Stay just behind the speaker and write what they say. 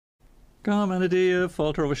Comedy,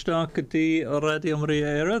 Falter Overstock, the Radio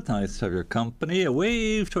Maria. Nice to have your company. A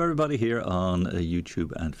wave to everybody here on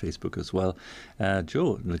YouTube and Facebook as well.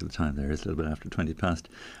 Joe, look at the time there, it's a little bit after 20 past.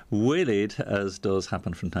 Way late, as does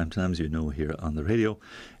happen from time to time, as you know, here on the radio.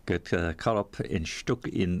 Get caught up in stuck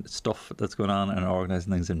in stuff that's going on and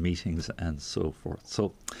organising things in meetings and so forth.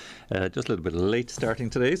 So just a little bit late starting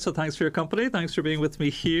today. So thanks for your company. Thanks for being with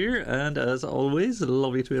me here. And as always,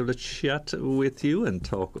 lovely to be able to chat with you and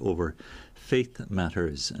talk over faith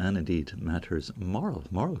matters and indeed matters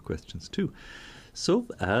moral questions too. So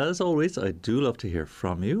as always, I do love to hear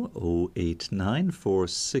from you. 089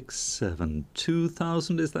 467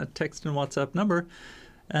 2000 is that text and WhatsApp number.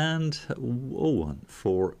 And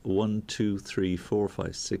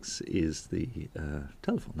 014123456 is the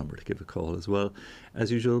telephone number to give a call as well.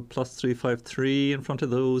 As usual, plus 353 in front of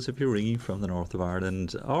those if you're ringing from the north of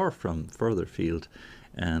Ireland or from further field,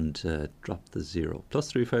 and drop the 0. Plus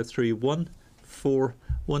 353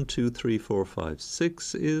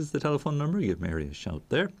 141233456 is the telephone number. Give Mary a shout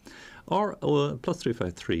there. Or plus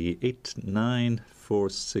 353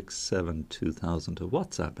 89467 2000 to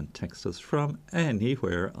WhatsApp and text us from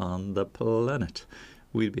anywhere on the planet.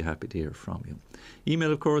 We'd be happy to hear from you.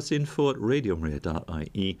 Email, of course,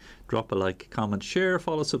 info@radiomaria.ie. Drop a like, comment, share,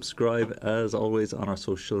 follow, subscribe. As always, on our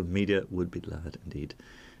social media, would be glad indeed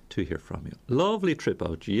to hear from you. Lovely trip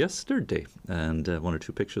out yesterday, and one or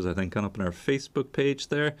two pictures, I think, gone up on our Facebook page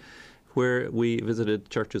there, where we visited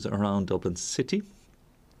churches around Dublin City.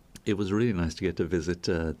 It was really nice to get to visit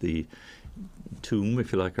the tomb,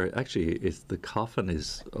 if you like. Actually, the coffin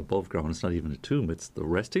is above ground. It's not even a tomb. It's the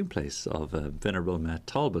resting place of Venerable Matt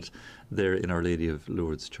Talbot there in Our Lady of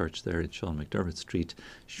Lourdes Church there in Sean McDermott Street.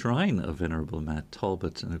 Shrine of Venerable Matt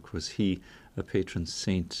Talbot. And of course, he, a patron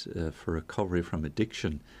saint for recovery from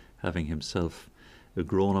addiction, having himself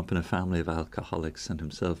grown up in a family of alcoholics and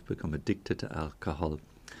himself become addicted to alcohol,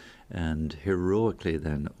 and heroically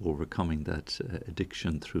then overcoming that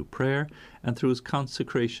addiction through prayer and through his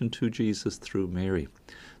consecration to Jesus through Mary.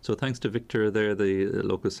 So thanks to Victor there, the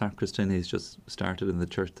local sacristan. He's just started in the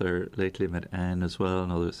church there lately. Met Anne as well,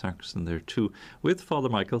 another sacristan there too, with Father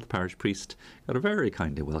Michael, the parish priest. Got a very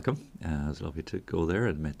kindly welcome. It was lovely to go there,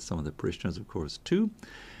 and met some of the parishioners, of course, too.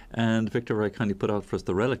 And Victor very kindly put out for us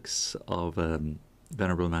the relics of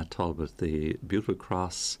Venerable Matt Talbot, the beautiful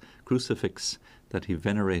cross crucifix that he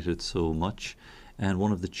venerated so much, and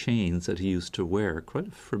one of the chains that he used to wear. Quite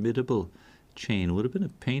a formidable chain. Would have been a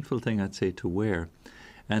painful thing, I'd say, to wear.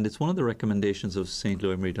 And it's one of the recommendations of St.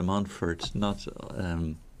 Louis Marie de Montfort, not,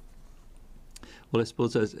 well, I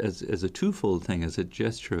suppose as a twofold thing, as a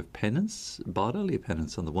gesture of penance, bodily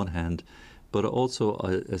penance on the one hand, but also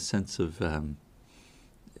a sense of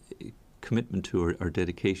commitment to her, or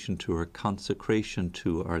dedication to her, consecration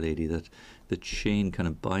to Our Lady, that the chain kind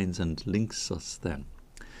of binds and links us then.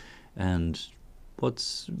 And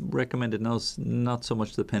what's recommended now is not so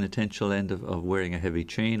much the penitential end of wearing a heavy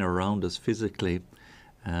chain around us physically.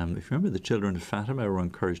 If you remember, the children of Fatima were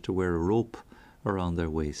encouraged to wear a rope around their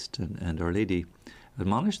waist, and Our Lady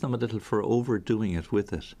admonished them a little for overdoing it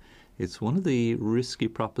with it. It's one of the risky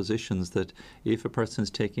propositions that if a person is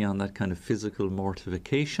taking on that kind of physical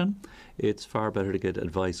mortification, it's far better to get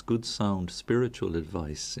advice, good sound spiritual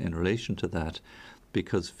advice in relation to that,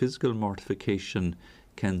 because physical mortification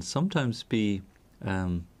can sometimes be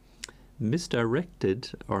misdirected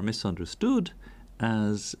or misunderstood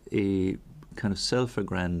as a kind of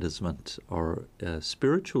self-aggrandizement, or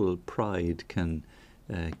spiritual pride can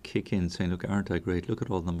kick in, saying, look, aren't I great? Look at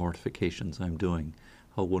all the mortifications I'm doing.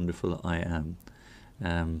 How wonderful I am.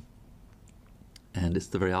 And it's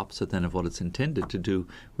the very opposite then of what it's intended to do,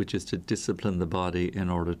 which is to discipline the body in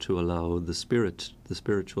order to allow the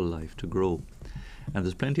spiritual life to grow. And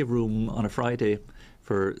there's plenty of room on a Friday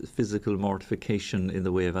for physical mortification in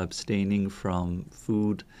the way of abstaining from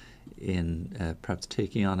food, in perhaps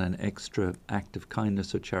taking on an extra act of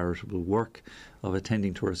kindness or charitable work, of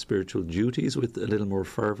attending to our spiritual duties with a little more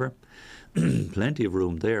fervour. Plenty of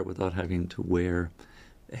room there without having to wear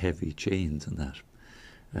heavy chains and that.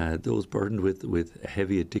 Those burdened with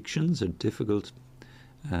heavy addictions are difficult.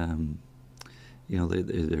 They're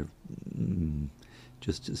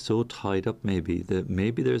just so tied up maybe that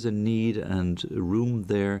maybe there's a need and room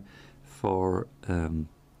there for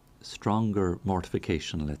stronger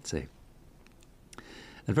mortification, let's say.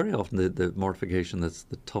 And very often the mortification that's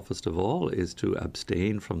the toughest of all is to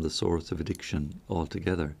abstain from the source of addiction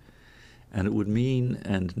altogether. And it would mean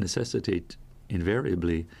and necessitate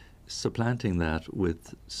invariably supplanting that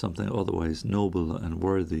with something otherwise noble and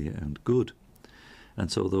worthy and good. And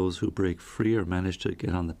so those who break free or manage to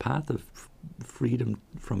get on the path of freedom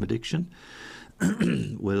from addiction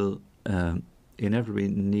will inevitably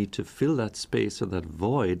need to fill that space or that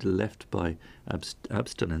void left by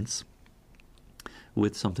abstinence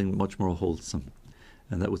with something much more wholesome.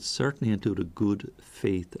 And that would certainly include a good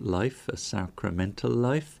faith life, a sacramental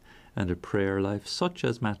life, and a prayer life, such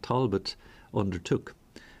as Matt Talbot undertook.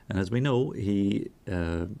 And as we know, he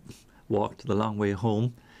walked the long way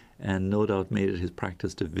home and no doubt made it his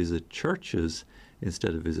practice to visit churches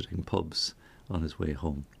instead of visiting pubs on his way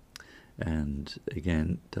home. And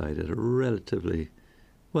again, died at a relatively,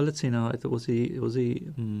 well, let's see now, I thought, was he, let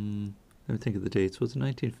me think of the dates, was it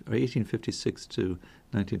 1856 to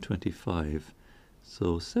 1925,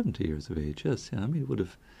 so 70 years of age, yes, yeah, I mean, would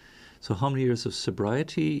have, so how many years of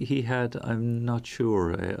sobriety he had, I'm not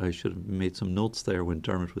sure. I should have made some notes there when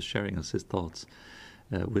Dermot was sharing us his thoughts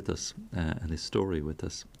with us and his story with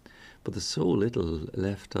us. But there's so little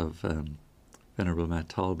left of Venerable Matt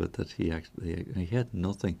Talbot that he had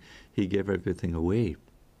nothing. He gave everything away.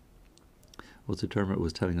 Also, Dermot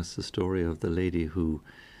was telling us the story of the lady who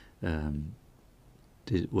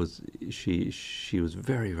she was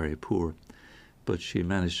very, very poor, but she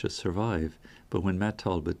managed to survive. But when Matt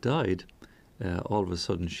Talbot died, all of a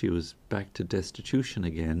sudden she was back to destitution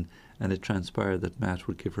again, and it transpired that Matt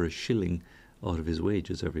would give her a shilling out of his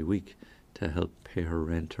wages every week to help pay her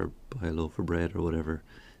rent or buy a loaf of bread or whatever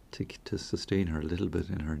to sustain her a little bit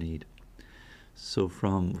in her need. So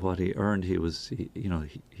from what he earned,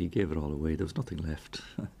 he gave it all away. There was nothing left.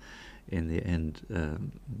 In the end,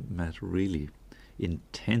 Matt really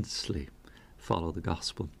intensely followed the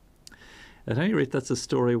gospel. At any rate, that's a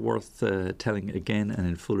story worth telling again and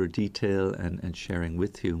in fuller detail and sharing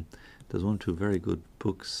with you. There's one or two very good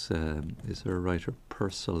books. Is there a writer,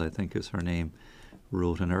 Purcell, I think is her name,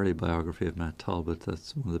 wrote an early biography of Matt Talbot.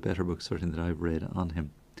 That's one of the better books certainly that I've read on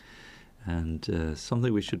him. And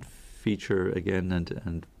something we should feature again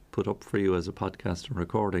and put up for you as a podcast and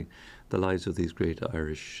recording, the lives of these great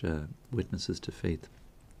Irish witnesses to faith.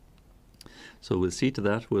 So we'll see to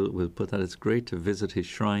that. We'll put that. It's great to visit his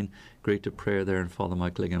shrine, great to pray there, and Father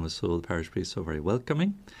Michael again was the parish priest, so very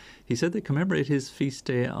welcoming. He said they commemorate his feast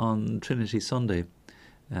day on Trinity Sunday,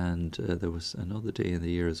 and there was another day in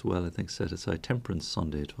the year as well, I think set aside, Temperance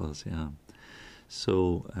Sunday it was, yeah.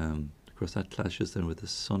 So of course that clashes then with the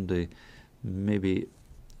Sunday, maybe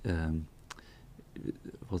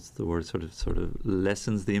what's the word, sort of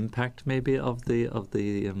lessens the impact maybe of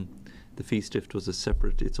the feast if it was a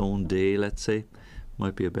separate, its own day, let's say,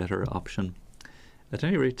 might be a better option. At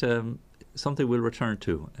any rate, something we'll return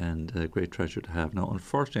to, and a great treasure to have. Now,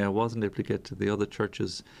 unfortunately, I wasn't able to get to the other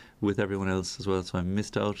churches with everyone else as well, so I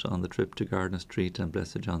missed out on the trip to Gardner Street and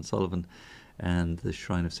Blessed John Sullivan and the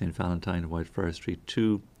Shrine of St. Valentine, Whitefriars Street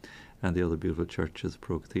too, and the other beautiful churches,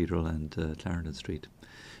 Pro Cathedral and Clarendon Street.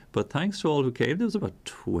 But thanks to all who came. There was about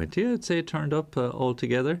 20, I'd say, turned up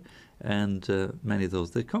altogether, and many of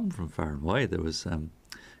those, they come from far and wide. There was a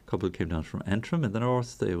couple who came down from Antrim in the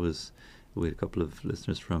north. We had a couple of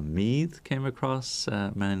listeners from Meath came across,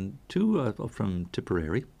 two up from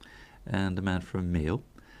Tipperary, and a man from Mayo.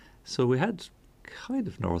 So we had kind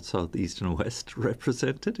of north, south, east and west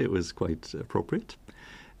represented. It was quite appropriate.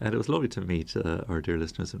 And it was lovely to meet our dear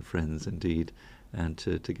listeners and friends indeed, and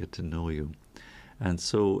to get to know you. And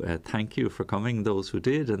so thank you for coming, those who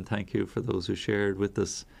did, and thank you for those who shared with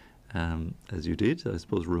us, as you did, I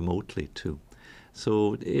suppose, remotely too.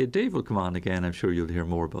 So Dave will come on again. I'm sure you'll hear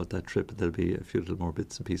more about that trip. There'll be a few little more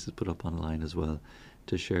bits and pieces put up online as well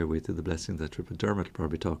to share with you the blessing of that trip. And Dermot will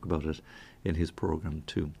probably talk about it in his programme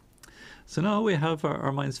too. So now we have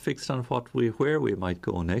our minds fixed on where we might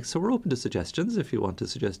go next. So we're open to suggestions if you want to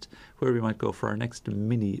suggest where we might go for our next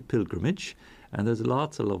mini pilgrimage. And there's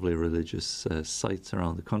lots of lovely religious sites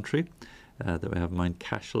around the country. That we have Mount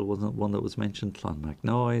Cashel, one that was mentioned,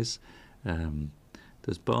 Clonmacnoise.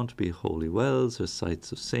 There's bound to be holy wells or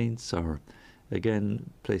sites of saints, or again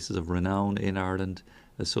places of renown in Ireland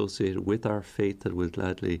associated with our faith that we'll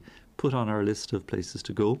gladly put on our list of places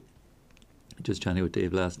to go. Just chatting with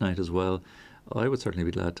Dave last night as well. I would certainly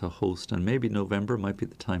be glad to host, and maybe November might be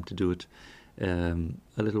the time to do it. A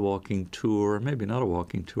little walking tour, maybe not a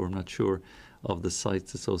walking tour, I'm not sure, of the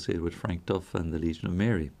sites associated with Frank Duff and the Legion of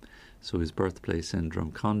Mary. So his birthplace in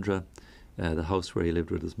Drumcondra, the house where he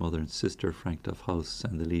lived with his mother and sister, Frank Duff House,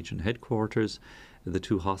 and the Legion headquarters, the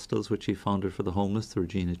two hostels which he founded for the homeless, the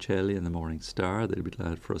Regina Coeli and the Morning Star. They'd be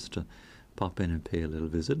glad for us to pop in and pay a little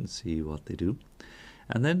visit and see what they do.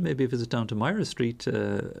 And then maybe visit down to Myra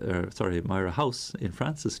House in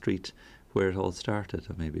Francis Street, where it all started,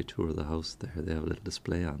 and maybe a tour of the house there. They have a little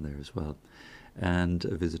display on there as well. And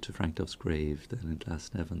a visit to Frank Duff's grave then in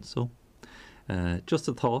Glasnevin. So Just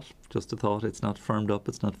a thought, just a thought. It's not firmed up,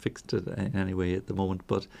 it's not fixed in any way at the moment,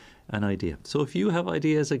 but an idea. So if you have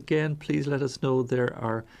ideas, again, please let us know. There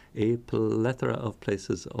are a plethora of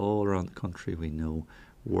places all around the country we know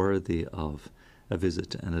worthy of a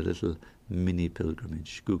visit and a little mini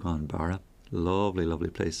pilgrimage. Gugan Barra, lovely, lovely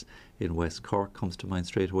place in West Cork comes to mind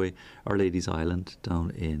straight away. Our Lady's Island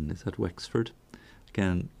down in, is that Wexford?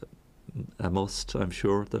 Again, a must, I'm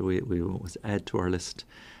sure, that we must add to our list.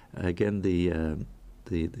 Again, the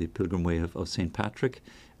Pilgrim Way of St. Patrick,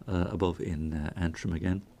 above in Antrim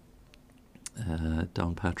again.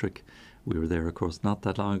 Downpatrick, we were there, of course, not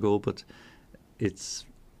that long ago, but it's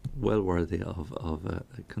well worthy of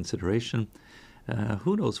consideration.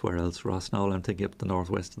 Who knows where else? Rossnall, I'm thinking up the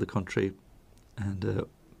northwest of the country, and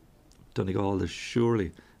Donegal, there's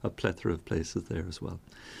surely a plethora of places there as well.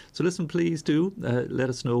 So listen, please do let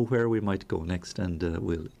us know where we might go next, and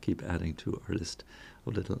we'll keep adding to our list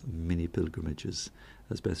of little mini pilgrimages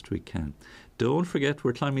as best we can. Don't forget,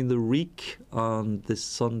 we're climbing the Reek on this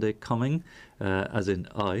Sunday coming, as in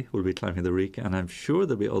I will be climbing the Reek, and I'm sure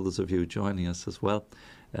there'll be others of you joining us as well.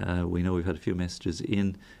 We know we've had a few messages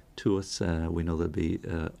in to us. We know there'll be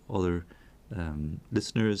other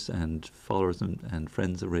listeners and followers and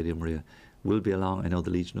friends of Radio Maria will be along. I know the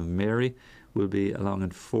Legion of Mary will be along in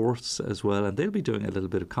force as well, and they'll be doing a little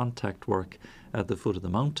bit of contact work at the foot of the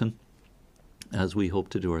mountain, as we hope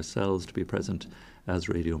to do ourselves, to be present as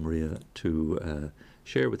Radio Maria to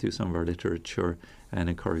share with you some of our literature and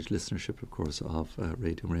encourage listenership, of course, of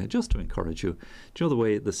Radio Maria, just to encourage you. Do you know the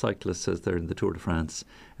way the cyclist says they're in the Tour de France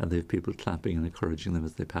and they have people clapping and encouraging them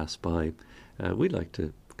as they pass by? We'd like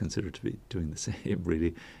to consider to be doing the same,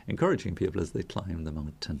 really, encouraging people as they climb the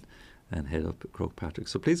mountain and head up Croagh Patrick.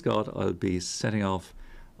 So please God, I'll be setting off.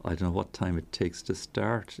 I don't know what time it takes to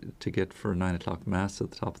start to get for 9 o'clock Mass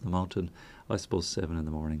at the top of the mountain. I suppose 7 in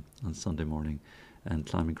the morning on Sunday morning, and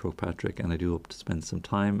climbing Croagh Patrick. And I do hope to spend some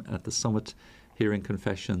time at the summit hearing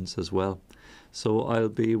confessions as well. So I'll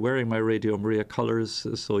be wearing my Radio Maria colours,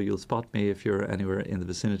 so you'll spot me if you're anywhere in the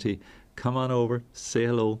vicinity. Come on over, say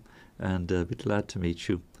hello, and be glad to meet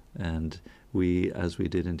you. And we, as we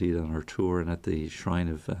did indeed on our tour and at the shrine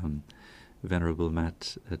of Venerable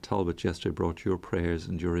Matt Talbot yesterday, brought your prayers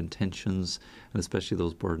and your intentions, and especially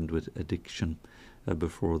those burdened with addiction,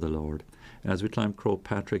 before the Lord. And as we climb Croagh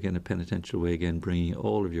Patrick in a penitential way, again, bringing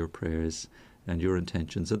all of your prayers and your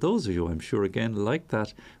intentions. And those of you, I'm sure, again, like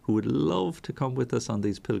that, who would love to come with us on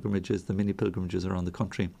these pilgrimages, the mini pilgrimages around the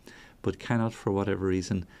country, but cannot for whatever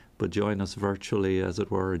reason, but join us virtually, as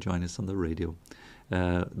it were, or join us on the radio.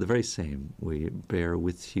 The very same, we bear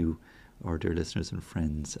with you, our dear listeners and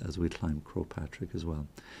friends, as we climb Croagh Patrick as well.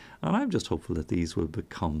 And I'm just hopeful that these will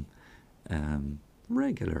become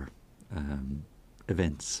regular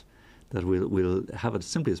events, that we'll have it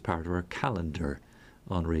simply as part of our calendar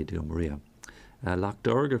on Radio Maria. Lough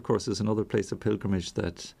Derg, of course, is another place of pilgrimage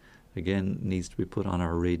that, again, needs to be put on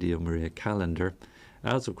our Radio Maria calendar,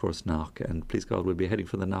 as, of course, Knock. And please God, we'll be heading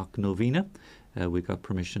for the Knock Novena. We got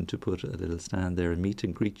permission to put a little stand there and meet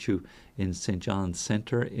and greet you in St. John's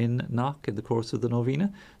Centre in Knock in the course of the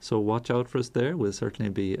Novena. So watch out for us there. We'll certainly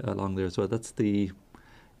be along there as well. That's the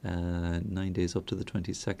 9 days up to the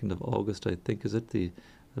 22nd of August, I think, is it? The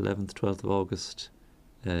 11th, 12th of August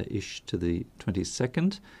ish to the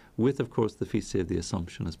 22nd, with, of course, the Feast Day of the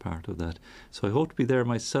Assumption as part of that. So I hope to be there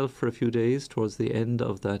myself for a few days towards the end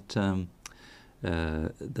of that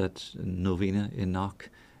that novena in Knock,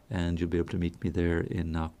 and you'll be able to meet me there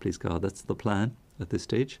in Knock, please God. That's the plan at this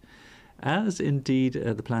stage. As indeed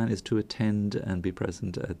the plan is to attend and be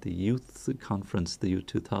present at the Youth Conference, the Youth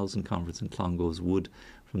 2000 Conference in Clongowes Wood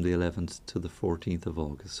from the 11th to the 14th of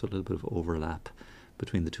August. So a little bit of overlap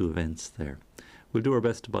between the two events there. We'll do our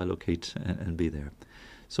best to bilocate and be there.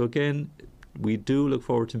 So again, we do look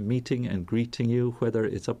forward to meeting and greeting you, whether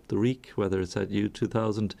it's up the Reek, whether it's at Youth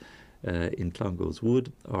 2000 in Clongowes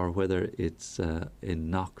Wood, or whether it's in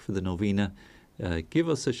Knock for the Novena. Give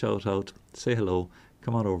us a shout out, say hello,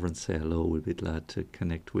 come on over and say hello. We'll be glad to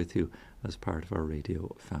connect with you as part of our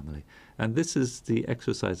radio family. And this is the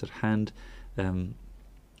exercise at hand,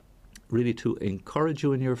 really to encourage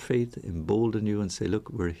you in your faith, embolden you and say, look,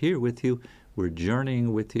 we're here with you, we're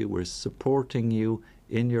journeying with you, we're supporting you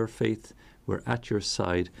in your faith, we're at your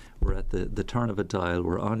side, we're at the turn of a dial,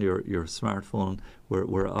 we're on your smartphone,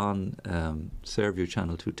 we're on Serview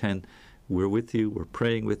Channel 210, we're with you, we're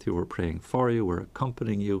praying with you, we're praying for you, we're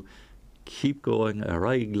accompanying you. Keep going,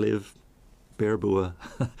 Araig live, Bearbua,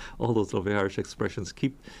 all those lovely Irish expressions,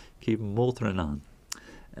 keep motoring on.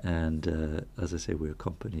 And as I say, we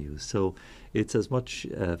accompany you. So it's as much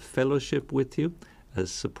fellowship with you, as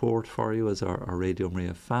support for you as our Radio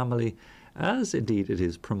Maria family, as indeed it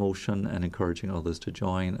is promotion and encouraging others to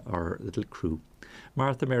join our little crew.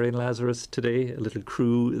 Martha, Mary and Lazarus today, a little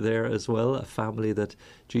crew there as well, a family that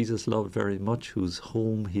Jesus loved very much, whose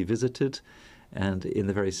home he visited, and in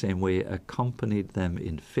the very same way accompanied them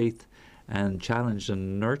in faith and challenged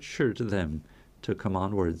and nurtured them to come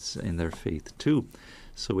onwards in their faith too.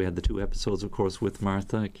 So we had the 2 episodes, of course, with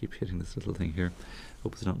Martha. I keep hitting this little thing here.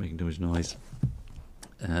 Hope it's not making too much noise.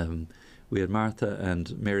 We had Martha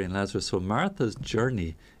and Mary and Lazarus. So Martha's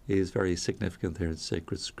journey is very significant there in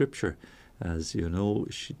sacred scripture. As you know,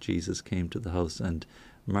 Jesus came to the house and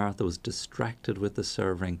Martha was distracted with the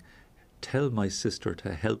serving. Tell my sister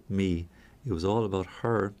to help me. It was all about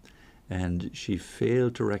her, and she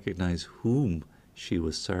failed to recognize whom she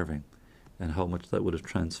was serving and how much that would have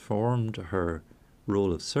transformed her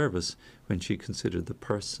role of service when she considered the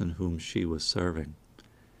person whom she was serving.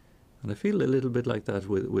 And I feel a little bit like that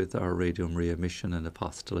with our Radio Maria mission and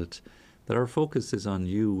apostolate, that our focus is on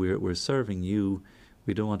you. We're serving you.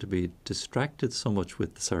 We don't want to be distracted so much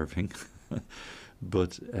with the serving,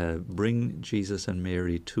 but bring Jesus and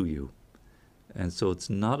Mary to you. And so it's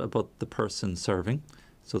not about the person serving.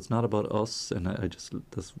 So it's not about us. And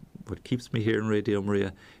that's what keeps me here in Radio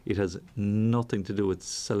Maria. It has nothing to do with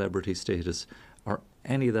celebrity status or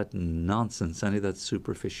any of that nonsense, any of that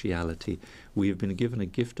superficiality. We have been given a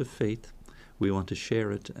gift of faith. We want to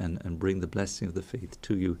share it and bring the blessing of the faith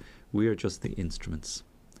to you. We are just the instruments.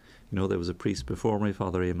 You know, there was a priest before me, Fr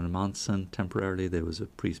Eamonn, temporarily. There was a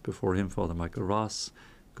priest before him, Father Michael Ross.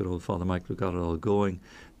 Good old Father Michael who got it all going.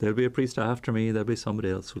 There'll be a priest after me. There'll be somebody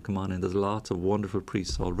else who'll come on in. There's lots of wonderful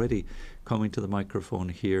priests already coming to the microphone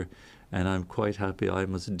here, and I'm quite happy. I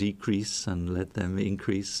must decrease and let them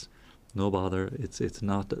increase. No bother. It's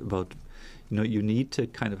not about, you know, you need to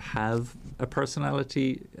kind of have a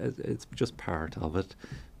personality. It's just part of it,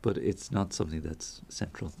 but it's not something that's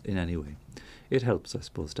central in any way. It helps, I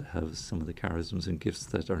suppose, to have some of the charisms and gifts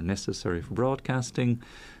that are necessary for broadcasting,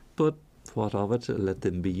 but what of it? Let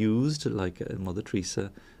them be used, like Mother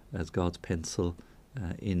Teresa, as God's pencil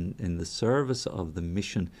in the service of the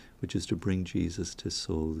mission, which is to bring Jesus to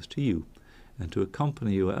souls, to you, and to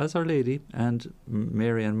accompany you as Our Lady and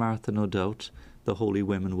Mary and Martha, no doubt, the holy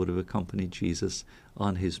women would have accompanied Jesus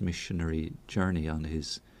on his missionary journey, on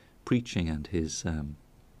his preaching and his,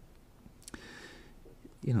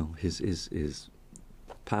 his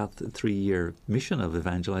path, 3-year mission of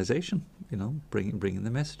evangelization, you know, bringing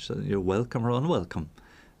the message that you're welcome or unwelcome,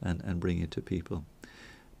 and bringing it to people.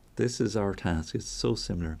 This is our task. It's so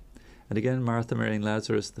similar. And again, Martha, Mary and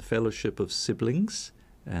Lazarus, the fellowship of siblings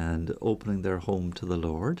and opening their home to the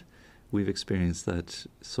Lord. We've experienced that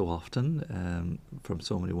so often from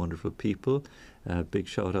so many wonderful people. Big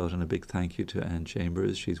shout out and a big thank you to Anne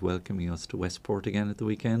Chambers. She's welcoming us to Westport again at the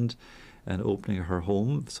weekend and opening her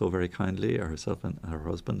home so very kindly. Herself and her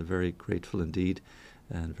husband are very grateful indeed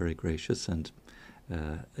and very gracious. And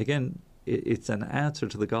again, it's an answer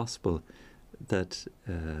to the gospel that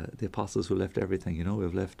the apostles who left everything, you know,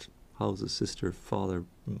 we've left houses, sister, father,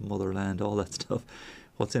 motherland, all that stuff.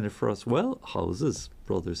 What's in it for us? Well, houses,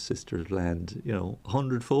 brothers, sisters, land, you know,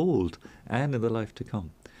 100-fold, and in the life to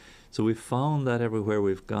come. So we've found that everywhere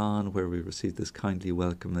we've gone, where we've received this kindly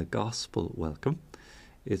welcome, the gospel welcome,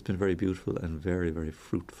 it's been very beautiful and very, very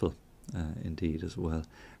fruitful indeed as well.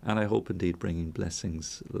 And I hope indeed bringing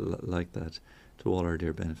blessings like that to all our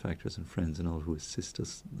dear benefactors and friends and all who assist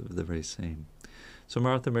us, the very same. So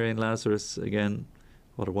Martha, Mary and Lazarus, again,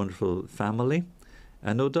 what a wonderful family.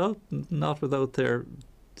 And no doubt not without their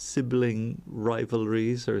sibling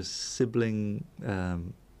rivalries or sibling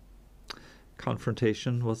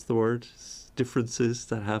confrontation, what's the word? Differences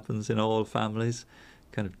that happens in all families.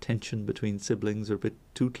 Kind of tension between siblings are a bit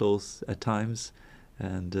too close at times,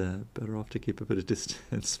 and better off to keep a bit of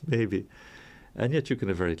distance maybe. And yet you can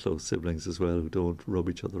have very close siblings as well who don't rub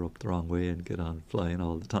each other up the wrong way and get on flying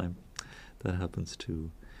all the time. That happens too.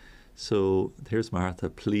 So here's Martha,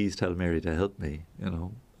 please tell Mary to help me, you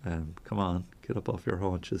know, come on, get up off your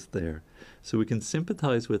haunches there. So we can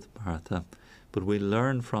sympathize with Martha, but we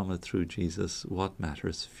learn from it through Jesus what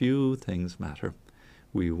matters. Few things matter.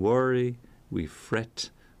 We worry, we fret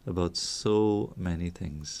about so many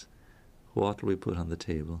things. What will we put on the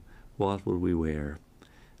table? What will we wear?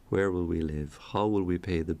 Where will we live? How will we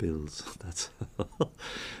pay the bills? That's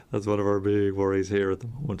one of our big worries here at the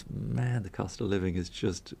moment. Man, the cost of living is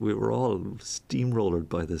just, we were all steamrollered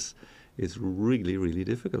by this. It's really, really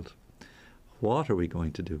difficult. What are we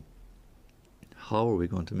going to do? How are we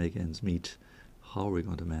going to make ends meet? How are we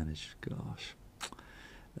going to manage? Gosh,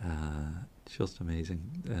 just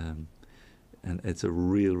amazing. And it's a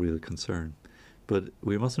real, real concern. But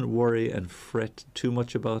we mustn't worry and fret too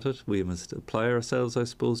much about it. We must apply ourselves, I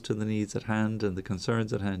suppose, to the needs at hand and the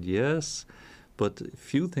concerns at hand, yes, but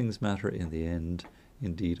few things matter in the end,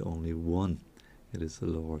 indeed only one. It is the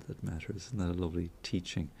Lord that matters. Isn't that a lovely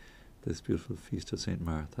teaching? This beautiful feast of St.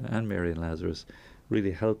 Martha and Mary and Lazarus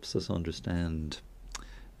really helps us understand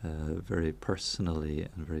very personally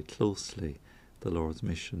and very closely the Lord's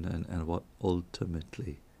mission and what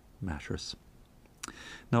ultimately matters.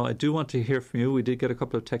 Now, I do want to hear from you. We did get a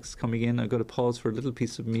couple of texts coming in. I'm going to pause for a little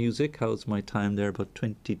piece of music. How's my time there? About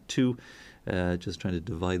 22. Just trying to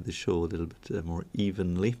divide the show a little bit more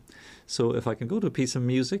evenly. So if I can go to a piece of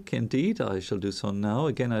music, indeed, I shall do so now.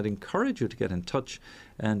 Again, I'd encourage you to get in touch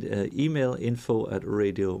and email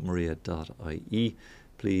info@radiomaria.ie.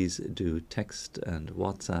 Please do text and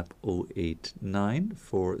WhatsApp 089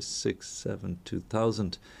 467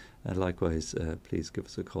 2000. And likewise, please give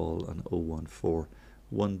us a call on 014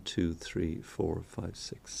 123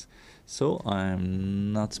 456. So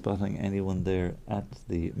I'm not spotting anyone there at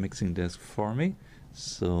the mixing desk for me,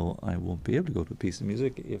 so I won't be able to go to a piece of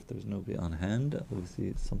music if there's nobody on hand.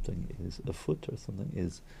 Obviously something is afoot, or something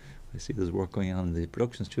is, I see there's work going on in the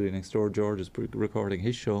production studio next door. George is recording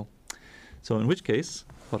his show. So in which case,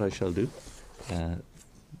 what I shall do,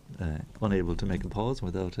 unable to make a pause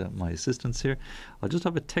without my assistance here, I'll just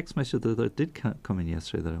have a text message that did come in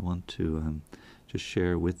yesterday that I want to just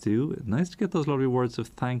share with you. Nice to get those lovely words of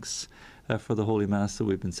thanks for the Holy Mass that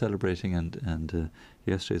we've been celebrating, and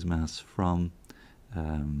yesterday's Mass from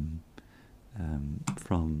John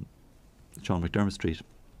McDermott Street.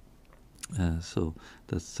 So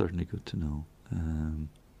that's certainly good to know.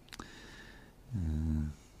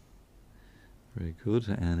 Very good.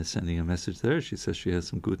 Anne is sending a message there. She says she has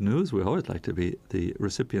some good news. We always like to be the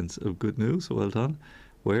recipients of good news. Well done.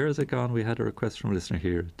 Where has it gone? We had a request from a listener.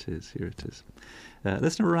 Here it is. Here it is.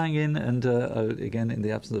 Listener rang in, and again, in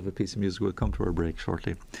the absence of a piece of music, we'll come to our break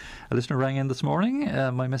shortly. A listener rang in this morning.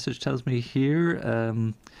 My message tells me here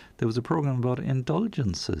there was a program about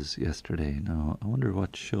indulgences yesterday. Now, I wonder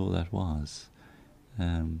what show that was.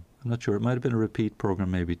 I'm not sure. It might have been a repeat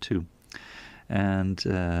program, maybe too. And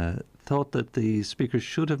thought that the speakers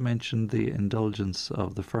should have mentioned the indulgence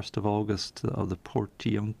of the 1st of August of the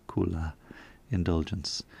Portiuncula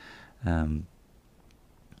indulgence.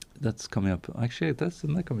 That's coming up. Actually, that's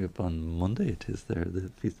not coming up on Monday. It is there, the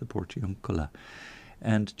Feast of Portiuncula.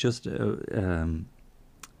 And just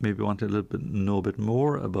maybe want to know a bit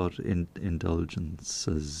more about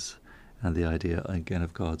indulgences and the idea, again,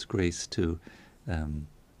 of God's grace to,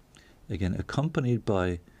 again, accompanied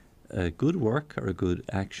by a good work or a good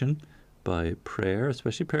action, by prayer,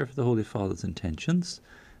 especially prayer for the Holy Father's intentions,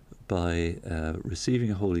 by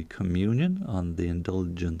receiving a Holy Communion on the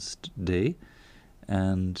indulgenced day,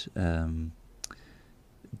 and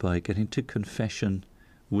by getting to confession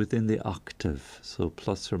within the octave, so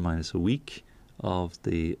plus or minus a week of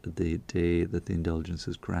the day that the indulgence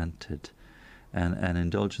is granted. And an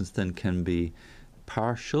indulgence then can be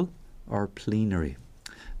partial or plenary.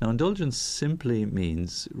 Now, indulgence simply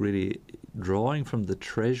means really drawing from the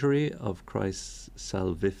treasury of Christ's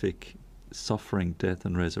salvific suffering, death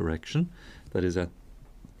and resurrection that is at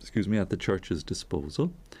the Church's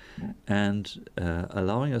disposal, and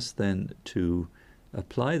allowing us then to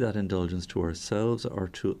apply that indulgence to ourselves or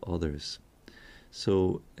to others.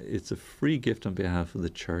 So it's a free gift on behalf of the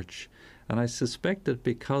Church, and I suspect that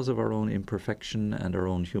because of our own imperfection and our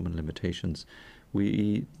own human limitations,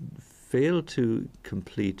 we fail to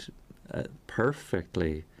complete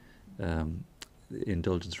perfectly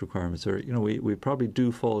indulgence requirements, or we probably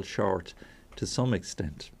do fall short to some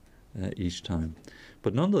extent each time.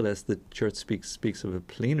 But nonetheless, the Church speaks of a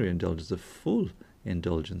plenary indulgence, a full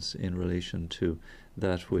indulgence in relation to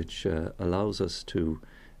that which allows us to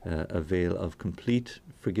avail of complete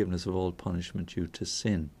forgiveness of all punishment due to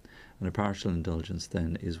sin. And a partial indulgence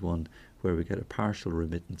then is one where we get a partial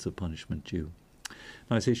remittance of punishment due.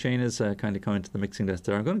 Now, I see Shane is kind of coming to the mixing desk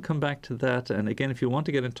there. I'm going to come back to that. And again, if you want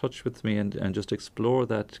to get in touch with me and just explore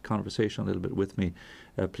that conversation a little bit with me,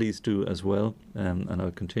 please do as well. And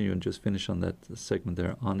I'll continue and just finish on that segment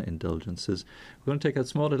there on indulgences. We're going to take a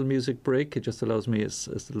small little music break. It just allows me a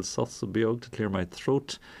little sussubiog to clear my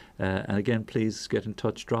throat. And again, please get in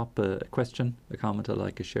touch. Drop a question, a comment, a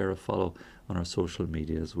like, a share, a follow on our social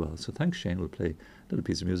media as well. So thanks, Shane. We'll play a little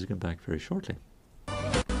piece of music and back very shortly.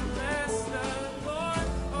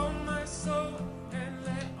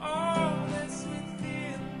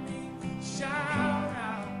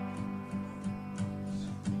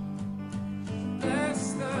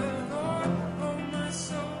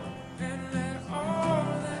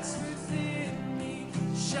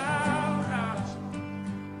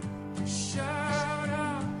 Shout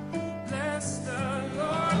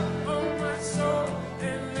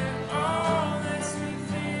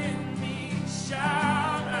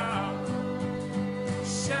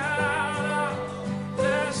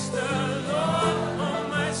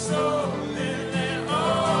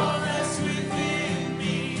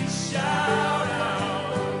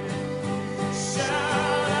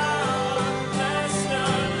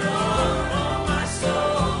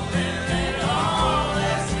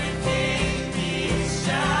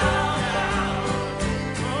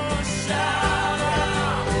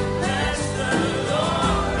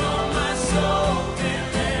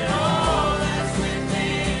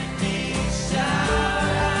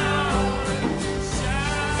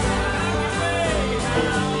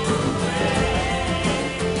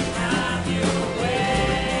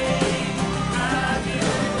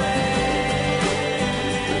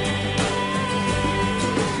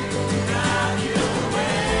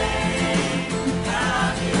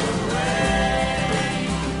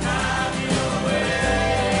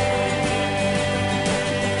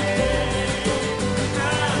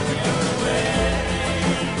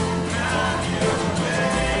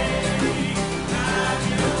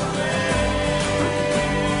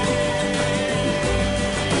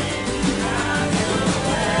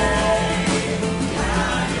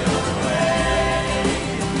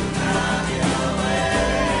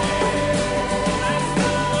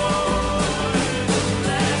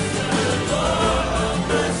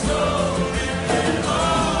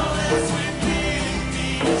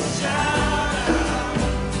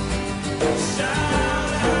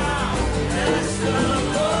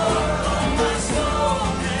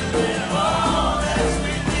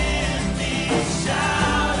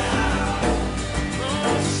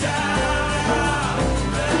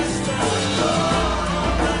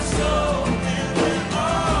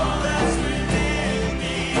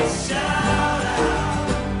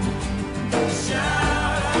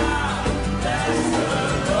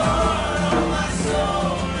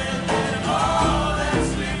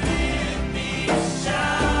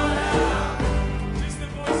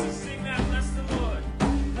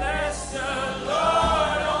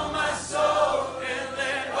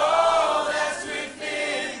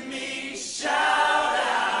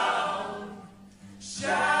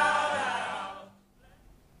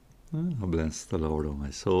bless the Lord, oh my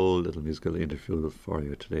soul. Little musical interview for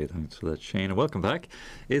you today. Thanks for that, Shane. And welcome back.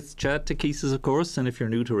 It's Chatechesis, of course. And if you're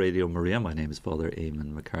new to Radio Maria, my name is Fr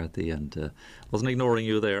Eamonn McCarthy. And wasn't ignoring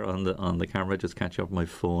you there on the camera. Just catching up my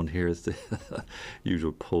phone. Here's the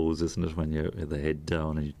usual pose, isn't it? When you're the head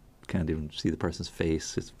down and you can't even see the person's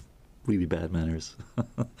face. It's really bad manners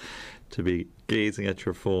to be gazing at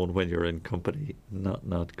your phone when you're in company.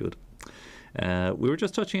 Not good. We were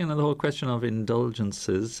just touching on the whole question of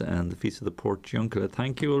indulgences and the Feast of the Portiuncula.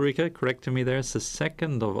 Thank you, Ulrika, correcting me there. It's the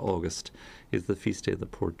 2nd of August is the Feast Day of the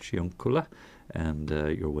Portiuncula and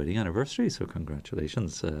your wedding anniversary. So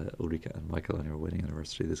congratulations, Ulrika and Michael, on your wedding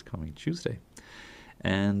anniversary this coming Tuesday.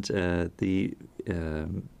 And the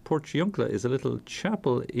Portiuncula is a little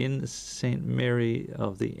chapel in St. Mary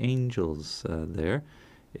of the Angels there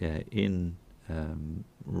in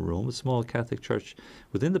Rome, a small Catholic church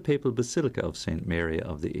within the Papal Basilica of St. Mary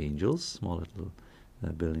of the Angels, small little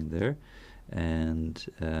building there, and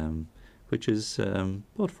which is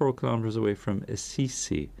about 4 kilometres away from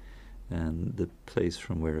Assisi, and the place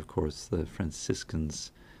from where, of course, the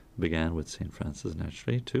Franciscans began, with St. Francis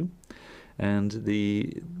naturally too. And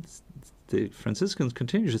the Franciscans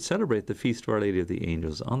continue to celebrate the Feast of Our Lady of the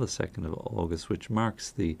Angels on the 2nd of August, which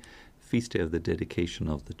marks the feast day of the dedication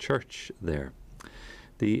of the church there.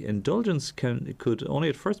 The indulgence could only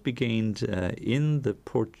at first be gained in the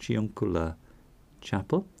Portiuncula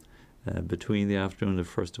chapel between the afternoon of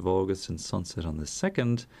the 1st of August and sunset on the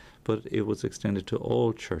 2nd, but it was extended to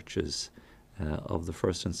all churches of the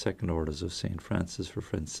 1st and 2nd orders of St. Francis for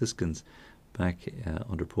Franciscans back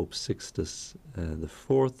under Pope Sixtus the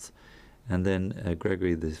Fourth, and then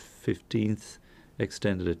Gregory the 15th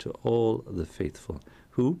extended it to all the faithful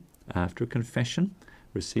who, after confession,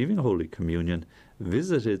 receiving Holy Communion,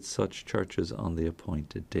 visited such churches on the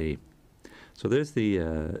appointed day. So there's the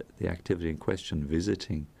activity in question,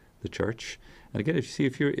 visiting the church. And again,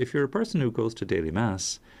 if you're a person who goes to daily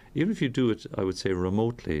Mass, even if you do it, I would say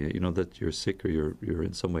remotely, that you're sick or you're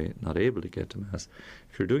in some way not able to get to Mass,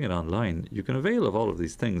 if you're doing it online, you can avail of all of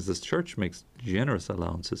these things. This church makes generous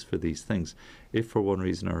allowances for these things, if for one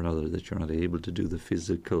reason or another that you're not able to do the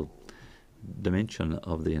physical dimension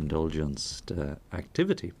of the indulgenced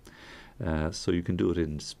activity. So you can do it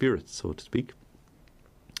in spirit, so to speak.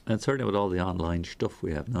 And certainly with all the online stuff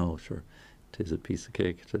we have now, sure, it is a piece of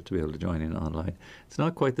cake to be able to join in online. It's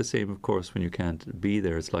not quite the same, of course, when you can't be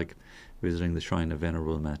there. It's like visiting the shrine of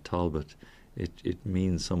Venerable Matt Talbot. It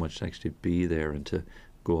means so much to actually be there and to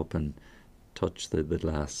go up and touch the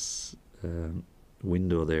glass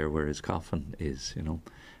window there where his coffin is,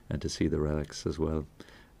 and to see the relics as well.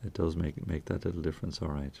 It does make that little difference, all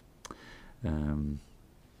right.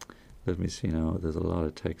 Let me see now. There's a lot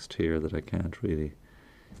of text here that I can't really...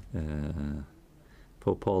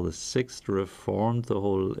 Pope Paul VI reformed the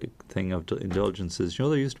whole thing of indulgences.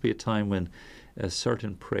 There used to be a time when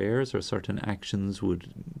certain prayers or certain actions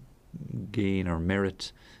would gain or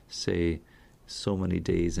merit, say, so many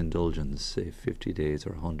days indulgence, say 50 days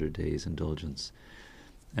or 100 days indulgence.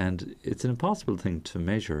 And it's an impossible thing to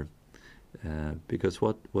measure, because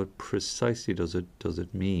what precisely does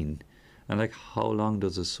it mean? And like, how long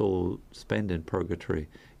does a soul spend in purgatory?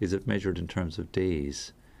 Is it measured in terms of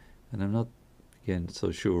days? And I'm not, again,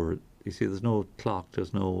 so sure. You see, there's no clock,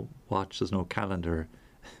 there's no watch, there's no calendar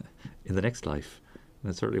in the next life. And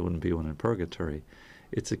it certainly wouldn't be one in purgatory.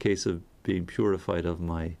 It's a case of being purified of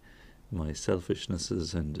my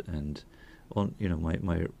selfishnesses and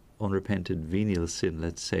my unrepented venial sin,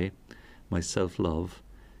 let's say, my self-love,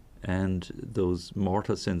 and those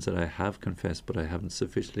mortal sins that I have confessed but I haven't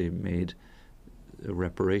sufficiently made a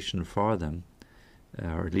reparation for them,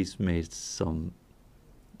 or at least made some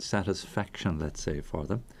satisfaction, let's say, for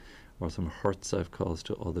them, or some hurts I've caused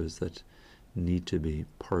to others that need to be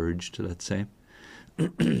purged, let's say.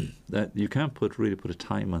 That you can't really put a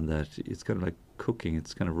time on that. It's kind of like cooking.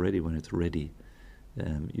 It's kind of ready when it's ready.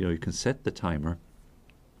 You can set the timer,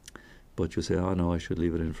 but you say, oh no, I should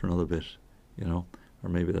leave it in for another bit, or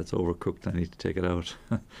maybe that's overcooked, I need to take it out.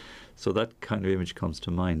 So that kind of image comes to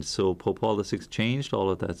mind. So Pope Paul VI changed all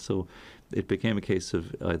of that, so it became a case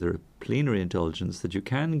of either plenary indulgence that you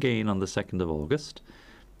can gain on the 2nd of August,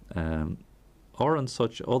 or on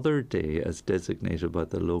such other day as designated by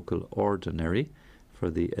the local ordinary for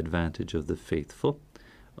the advantage of the faithful,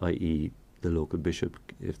 i.e. the local bishop.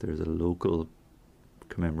 If there's a local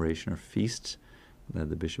commemoration or feast,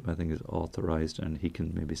 the bishop, I think, is authorized, and he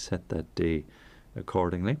can maybe set that day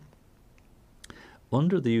accordingly.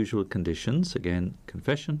 Under the usual conditions, again,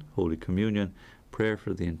 confession, Holy Communion, prayer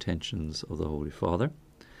for the intentions of the Holy Father.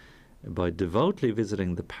 By devoutly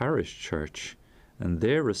visiting the parish church and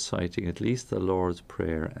they're reciting at least the Lord's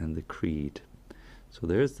Prayer and the Creed. So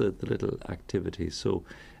there's the little activity. So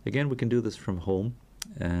again, we can do this from home,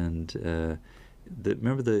 and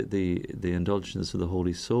remember the indulgence of the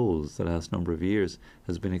Holy Souls the last number of years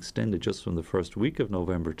has been extended just from the first week of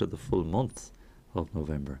November to the full month of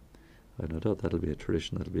November. I no doubt that'll be a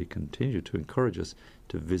tradition that'll be continued to encourage us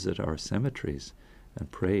to visit our cemeteries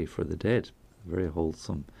and pray for the dead. A very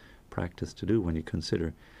wholesome practice to do when I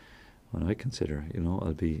consider,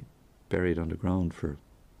 I'll be buried underground for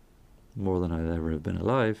more than I'd ever have been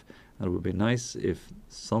alive, and it would be nice if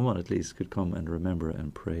someone at least could come and remember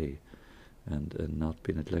and pray and not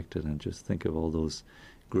be neglected, and just think of all those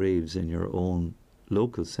graves in your own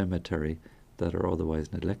local cemetery that are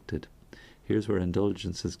otherwise neglected. Here's where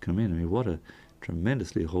indulgences come in. I mean, what a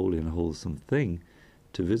tremendously holy and wholesome thing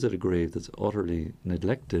to visit a grave that's utterly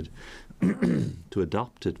neglected, to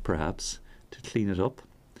adopt it perhaps, to clean it up,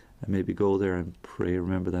 and maybe go there and pray,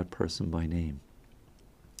 remember that person by name.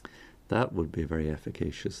 That would be a very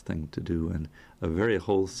efficacious thing to do, and a very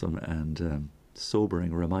wholesome and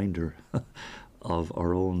sobering reminder of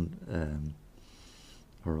our own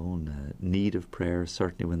need of prayer,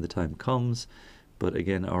 certainly when the time comes, but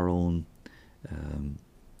again our own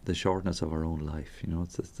the shortness of our own life.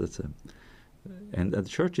 And the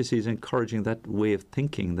Church, you see, is encouraging that way of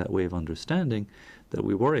thinking, that way of understanding, that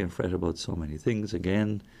we worry and fret about so many things.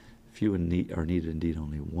 Again, few are needed, indeed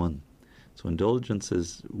only one. So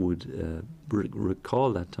indulgences would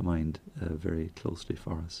recall that to mind very closely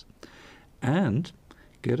for us, and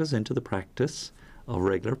get us into the practice of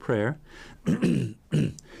regular prayer.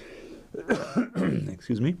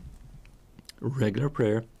 Excuse me. Regular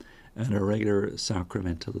prayer and a regular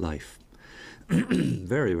sacramental life.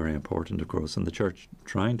 Very, very important, of course, and the Church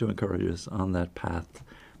trying to encourage us on that path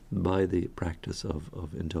by the practice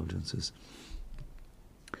of indulgences.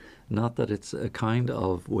 Not that it's a kind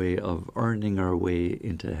of way of earning our way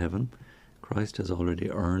into heaven. Christ has already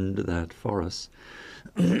earned that for us.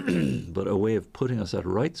 But a way of putting us at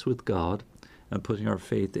rights with God and putting our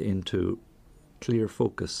faith into clear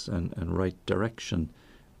focus and right direction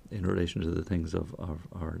in relation to the things of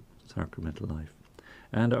our sacramental life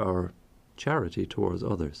and our charity towards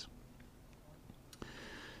others.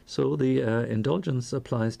 So the indulgence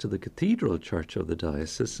applies to the cathedral church of the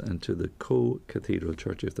diocese and to the co-cathedral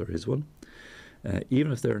church, if there is one,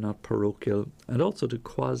 even if they're not parochial, and also to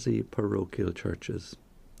quasi-parochial churches.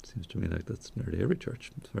 Seems to me like that's nearly every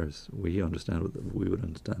church, as far as we understand, we would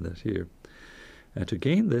understand that here. To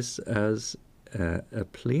gain this as a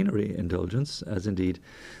plenary indulgence, as indeed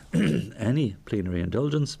any plenary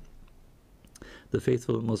indulgence, the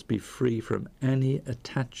faithful must be free from any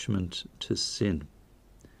attachment to sin,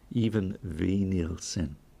 even venial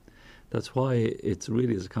sin. That's why it's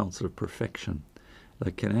really is a counsel of perfection.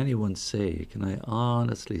 Like, can anyone say, can I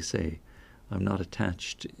honestly say, I'm not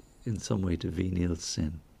attached in some way to venial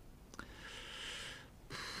sin?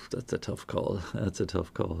 That's a tough call. That's a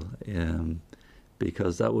tough call.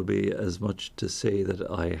 Because that would be as much to say that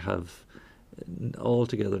I have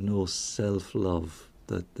altogether no self-love,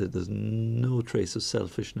 that there's no trace of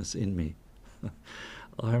selfishness in me.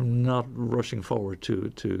 I'm not rushing forward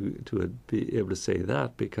to be able to say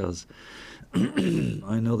that, because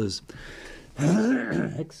I know there's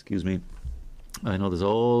excuse me, I know there's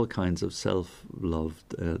all kinds of self-love,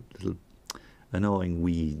 little annoying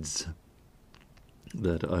weeds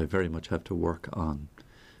that I very much have to work on.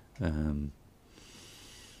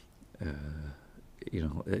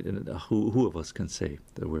 Who of us can say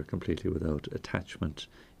that we're completely without attachment,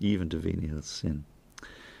 even to venial sin?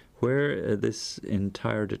 Where this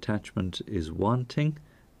entire detachment is wanting,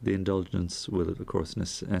 the indulgence will, of course,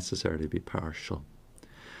 necessarily be partial.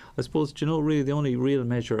 I suppose, really the only real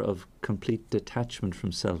measure of complete detachment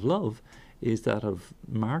from self-love is that of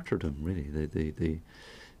martyrdom, really,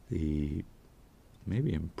 the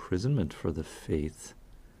maybe imprisonment for the faith.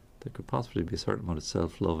 There could possibly be a certain amount of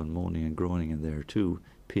self-love and moaning and groaning in there too.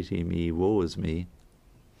 Pity me, woe is me.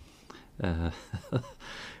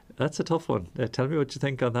 That's a tough one. Tell me what you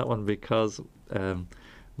think on that one, because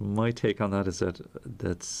my take on that is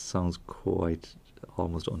that sounds quite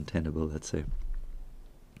almost untenable, let's say.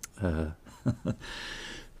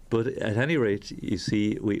 But at any rate, you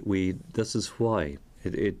see, we this is why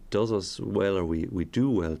it does us well, or we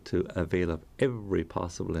do well, to avail of every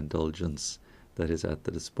possible indulgence that is at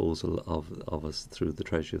the disposal of us through the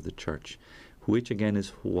treasury of the Church, which again is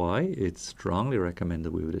why it's strongly recommended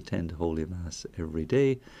that we would attend Holy Mass every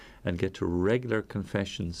day and get to regular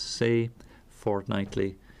confessions, say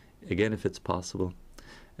fortnightly, again if it's possible,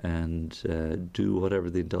 and do whatever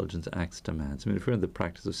the Indulgence Acts demands. I mean, if we're in the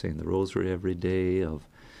practice of saying the Rosary every day, of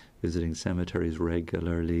visiting cemeteries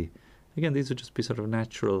regularly. Again, these would just be sort of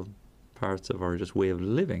natural parts of our just way of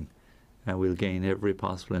living, and we'll gain every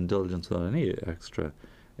possible indulgence without any extra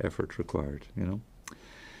effort required, you know.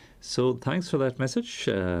 So thanks for that message,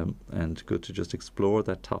 and good to just explore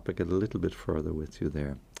that topic a little bit further with you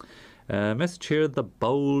there. Message here, the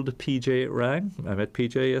bold PJ rang. I met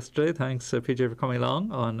PJ yesterday. Thanks, PJ, for coming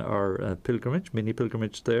along on our pilgrimage, mini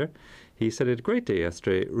pilgrimage there. He said he had a great day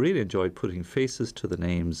yesterday. Really enjoyed putting faces to the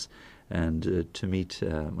names, and to meet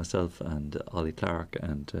myself and Ollie Clark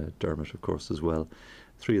and Dermot, of course, as well.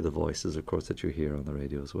 3 of the voices, of course, that you hear on the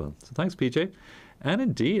radio as well. So thanks, PJ. And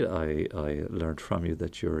indeed, I learned from you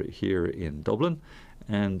that you're here in Dublin,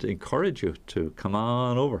 and encourage you to come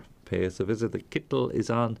on over, pay us a visit. The Kittle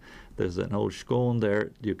is on. There's an old scone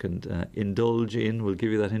there you can indulge in. We'll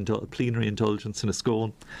give you that plenary indulgence in a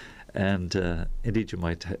scone. And indeed, you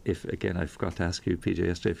might, if again, I forgot to ask you, PJ,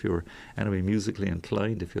 yesterday, if you were anyway musically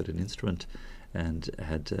inclined, if you had an instrument and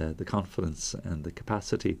had the confidence and the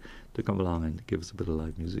capacity to come along and give us a bit of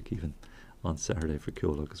live music even on Saturday for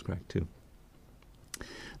Ceolog's Crack too.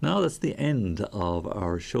 Now that's the end of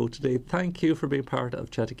our show today. Thank you for being part of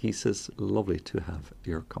Chatechesis. Lovely to have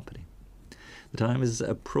your company. The time is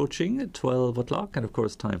approaching 12 o'clock, and of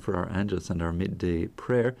course time for our Angelus and our midday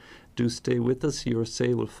prayer. Do stay with us. Your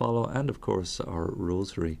say will follow, and of course our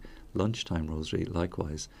rosary, lunchtime rosary,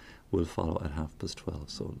 likewise will follow at 12:30.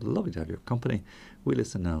 So lovely to have your company. We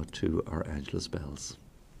listen now to our Angelus bells.